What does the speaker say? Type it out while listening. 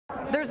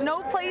There's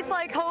no place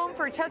like home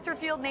for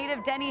Chesterfield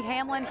native Denny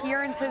Hamlin. He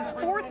earns his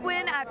 4th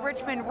win at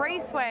Richmond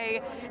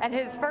Raceway and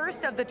his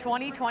first of the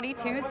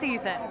 2022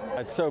 season.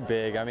 It's so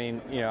big. I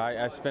mean,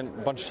 I spent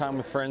a bunch of time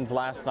with friends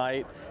last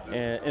night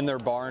in their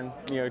barn,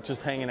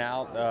 just hanging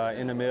out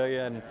in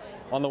Amelia. And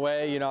on the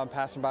way, I'm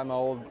passing by my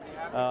old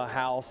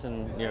house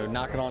and,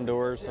 knocking on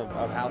doors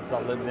of houses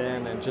I lived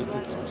in. And just,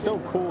 it's so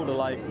cool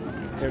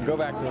to go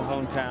back to the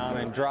hometown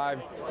and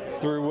drive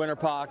through Winter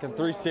Park and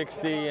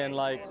 360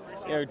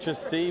 and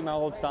just see my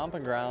old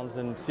stomping grounds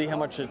and see how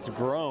much it's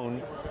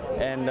grown.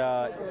 And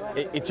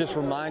it just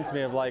reminds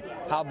me of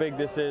how big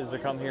this is to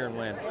come here and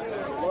win.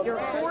 Your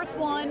 4th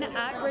one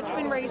at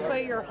Richmond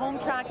Raceway, your home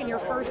track, and your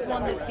first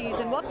one this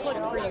season. What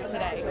clicked for you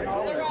today?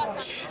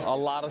 A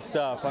lot of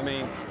stuff. I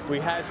mean, we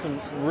had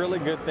some really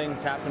good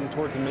things happen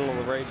towards the middle of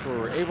the race where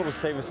we were able to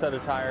save a set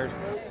of tires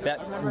that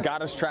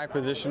got us track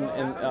position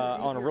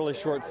on a really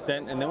short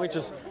stint, and then we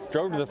just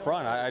drove to the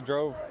front. I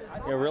drove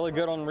really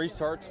good on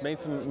restarts, made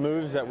some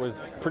moves that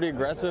was pretty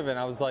aggressive, and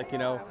I was like,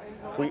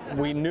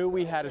 we knew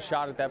we had a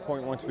shot at that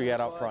point once we got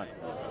out front.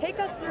 Take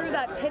us through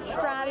that pitch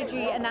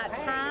strategy and that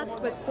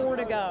pass with 4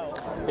 to go.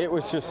 It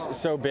was just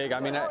so big. I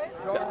mean,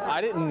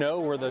 I didn't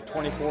know where the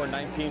 24 and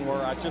 19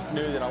 were. I just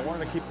knew that I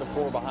wanted to keep the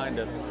 4 behind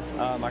us.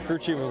 My crew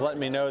chief was letting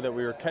me know that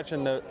we were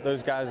catching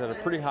those guys at a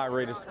pretty high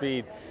rate of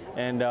speed,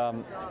 and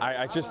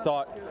I just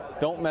thought,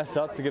 don't mess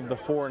up to give the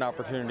 4 an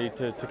opportunity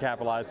to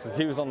capitalize, because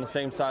he was on the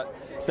same set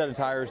of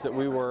tires that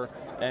we were,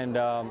 and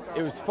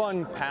it was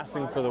fun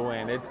passing for the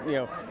win. It's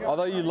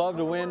although you love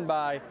to win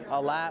by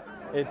a lap,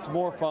 it's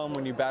more fun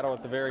when you battle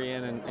at the very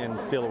end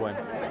and steal a win.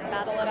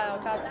 Battle it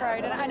out, that's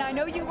right. And I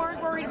know you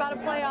weren't worried about a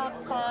playoff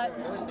spot,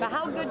 but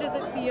how good does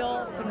it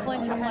feel to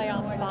clinch a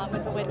playoff spot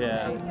with a win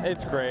today? Yeah,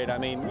 it's great. I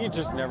mean, you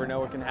just never know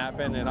what can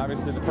happen, and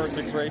obviously the first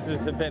 6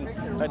 races have been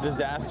a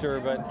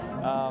disaster, but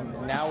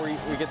now we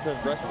get to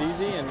rest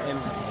easy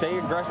and stay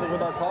aggressive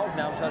with our calls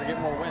now and try to get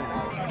more wins.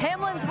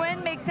 Hamlin's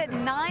win makes it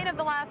 9 of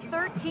the last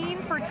 13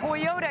 for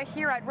Toyota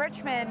here at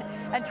Richmond,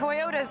 and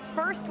Toyota's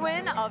first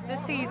win of the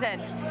season.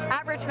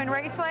 At Richmond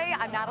Raceway,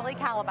 I'm Natalie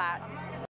Kalibat.